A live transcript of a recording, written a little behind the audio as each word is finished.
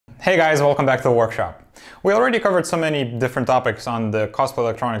Hey guys, welcome back to the workshop. We already covered so many different topics on the Cosplay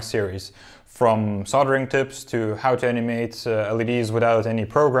Electronics series, from soldering tips to how to animate LEDs without any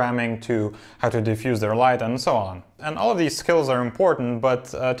programming to how to diffuse their light and so on. And all of these skills are important, but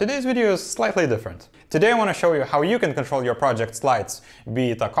today's video is slightly different. Today I want to show you how you can control your project's lights,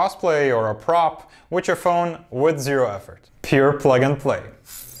 be it a cosplay or a prop, with your phone with zero effort. Pure plug and play.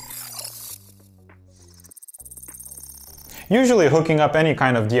 Usually hooking up any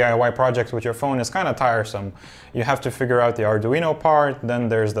kind of DIY project with your phone is kind of tiresome. You have to figure out the Arduino part, then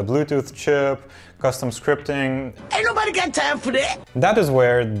there's the Bluetooth chip, custom scripting. Ain't nobody got time for that! That is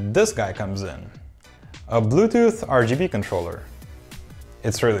where this guy comes in. A Bluetooth RGB controller.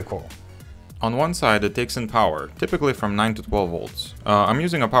 It's really cool. On one side it takes in power, typically from 9 to 12 volts. I'm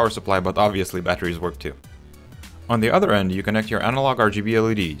using a power supply, but obviously batteries work too. On the other end you connect your analog RGB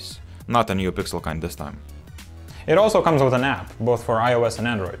LEDs, not the Neopixel kind this time. It also comes with an app, both for iOS and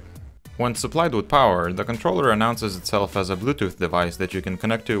Android. When supplied with power, the controller announces itself as a Bluetooth device that you can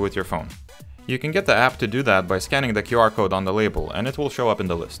connect to with your phone. You can get the app to do that by scanning the QR code on the label, and it will show up in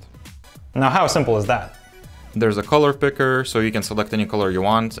the list. Now how simple is that? There's a color picker, so you can select any color you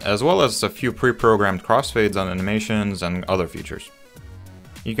want, as well as a few pre-programmed crossfades on animations and other features.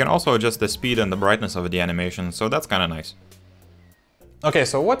 You can also adjust the speed and the brightness of the animation, so that's kinda nice. Okay,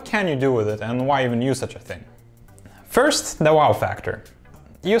 so what can you do with it, and why even use such a thing? First, the wow factor.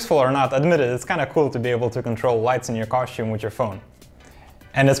 Useful or not, admit it, it's kinda cool to be able to control lights in your costume with your phone.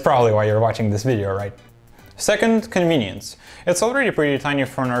 And it's probably why you're watching this video, right? Second, convenience. It's already pretty tiny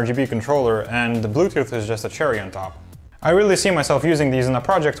for an RGB controller, and the Bluetooth is just a cherry on top. I really see myself using these in a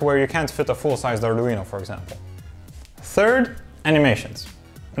project where you can't fit a full-sized Arduino, for example. Third, animations.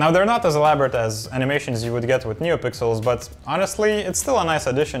 Now, they're not as elaborate as animations you would get with Neopixels, but honestly, it's still a nice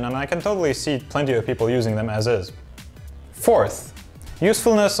addition, and I can totally see plenty of people using them as is. Fourth,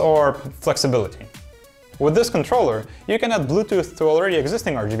 usefulness or flexibility. With this controller, you can add Bluetooth to already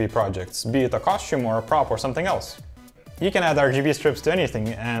existing RGB projects, be it a costume or a prop or something else. You can add RGB strips to anything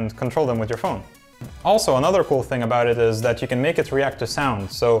and control them with your phone. Also, another cool thing about it is that you can make it react to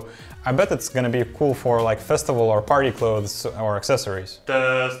sound, so I bet it's gonna be cool for like festival or party clothes or accessories.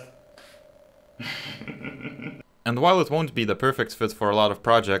 Test. And while it won't be the perfect fit for a lot of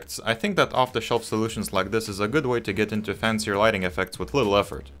projects, I think that off-the-shelf solutions like this is a good way to get into fancier lighting effects with little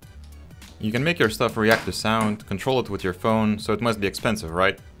effort. You can make your stuff react to sound, control it with your phone, so it must be expensive,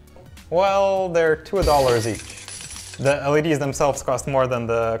 right? Well, they're $2 each. The LEDs themselves cost more than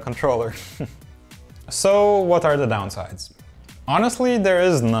the controller. So what are the downsides? Honestly, there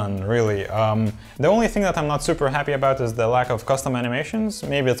is none, really. The only thing that I'm not super happy about is the lack of custom animations.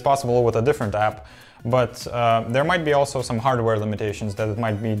 Maybe it's possible with a different app, but there might be also some hardware limitations that it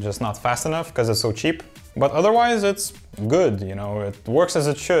might be just not fast enough because it's so cheap. But otherwise, it's good, you know, it works as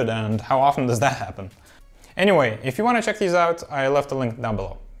it should, and how often does that happen? Anyway, if you want to check these out, I left a link down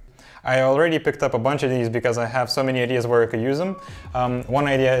below. I already picked up a bunch of these because I have so many ideas where I could use them. One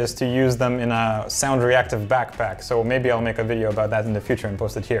idea is to use them in a sound reactive backpack, so maybe I'll make a video about that in the future and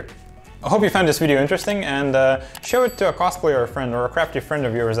post it here. I hope you found this video interesting, and show it to a cosplayer friend or a crafty friend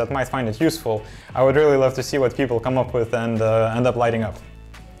of yours that might find it useful. I would really love to see what people come up with and end up lighting up.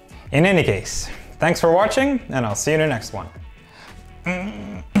 In any case, thanks for watching, and I'll see you in the next one.